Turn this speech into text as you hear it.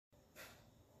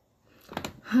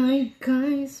Hi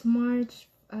guys, March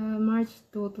 2,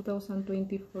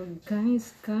 2024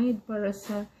 guys, guide para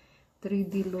sa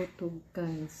 3D Lotto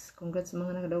guys. Congrats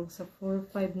mga nakadaog sa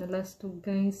 4-5 na last 2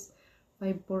 guys.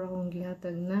 5-4 akong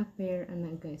gihatag na pair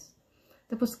ana guys.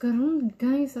 Tapos karon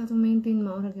guys, ato maintain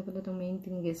mauna kay pala itong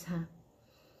maintain guys ha.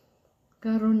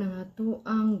 Karon ang ato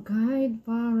ang guide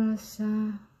para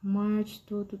sa March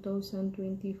 2, 2024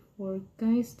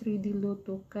 guys, 3D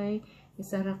Lotto kay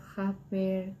isa ra ka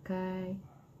pair kay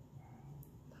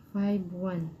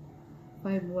 5-1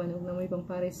 ug na may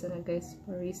pangpares na guys,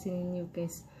 parisin ninyo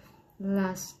guys,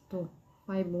 last 2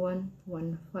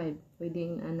 5-1-1-5 pwede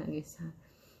yung ana guys ha.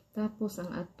 Tapos ang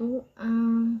ato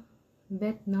ang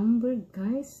bet number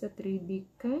guys sa 3D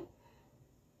kay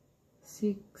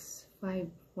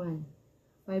 6-5-1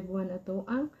 5-1 ato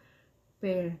ang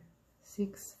pair,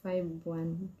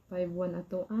 6-5-1 5-1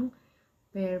 ato ang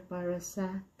pair para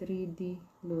sa 3D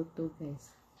Lotto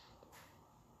guys.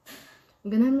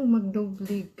 Ganahan mo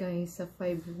magdoble guys sa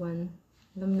 5-1.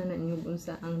 Alam na ninyo kung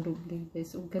sa ang doble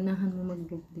guys. O ganahan mo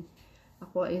magdoble.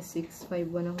 Ako ay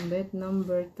 6-5-1 ang bet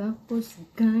number. Tapos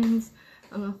guys,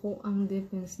 ang ako ang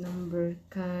defense number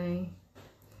kay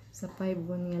sa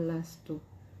 5-1 nga last 2.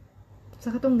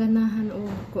 Sa katong ganahan o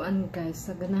kuan guys,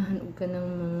 sa ganahan o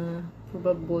kanang mga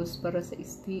probables para sa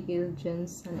STL,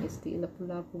 Jensen, STL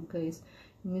Lapu-Lapu guys.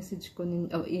 Message ko ninyo,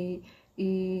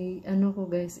 ano ko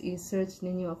guys, i-search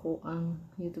ninyo ako ang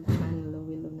YouTube channel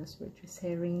Willow na search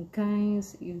sharing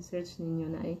guys. I-search ninyo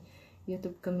na ay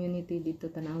YouTube community dito,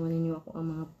 tanawan ninyo ako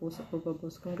ang mga post sa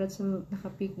probabos. Congrats sa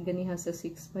nakapick ganiha sa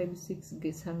 656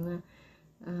 guys nga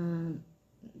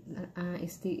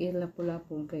STL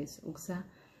Lapu-Lapu guys, ug sa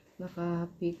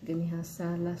nakapick ganiha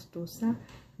sa last 2 sa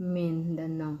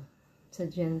Mindanao sa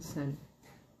Jensen.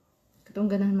 Katong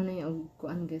ganahan man na yung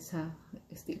kuan guys ha,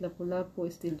 STL Lapu-Lapu,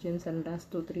 STL Jensen, last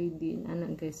 2 3D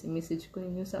ana guys, i-message ko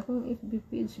ninyo sa akong FB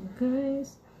page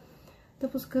guys.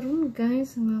 Tapos karon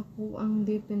guys, nga ako ang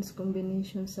defense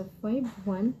combination sa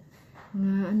 5-1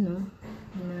 nga ano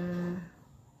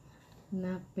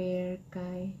na pair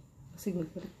kay kasi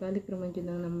balik naman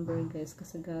dyan ang number guys,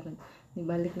 kasagaran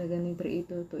nibalik na ganing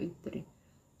 38283,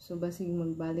 so basig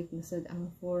magbalik na sad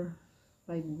ang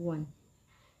 4-5-1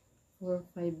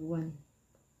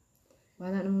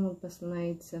 wala naman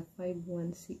magpa-slide sa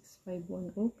 5-1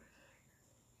 6-5-1 o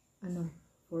ano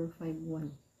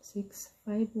 4-5-1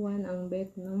 6-5-1 ang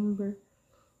bet number,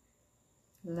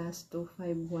 last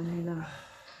 2-5-1 lang,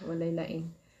 walay lain.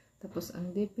 Tapos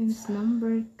ang defense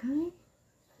number kay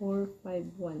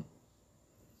 4-5-1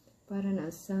 para na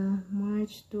sa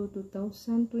March 2,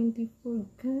 2024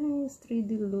 guys,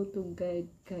 3D Lotto guide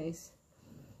guys.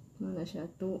 Muna siya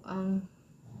to ang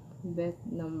bet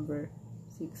number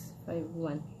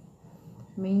 6-5-1,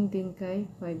 maintain kay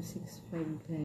 5-6-5 guys.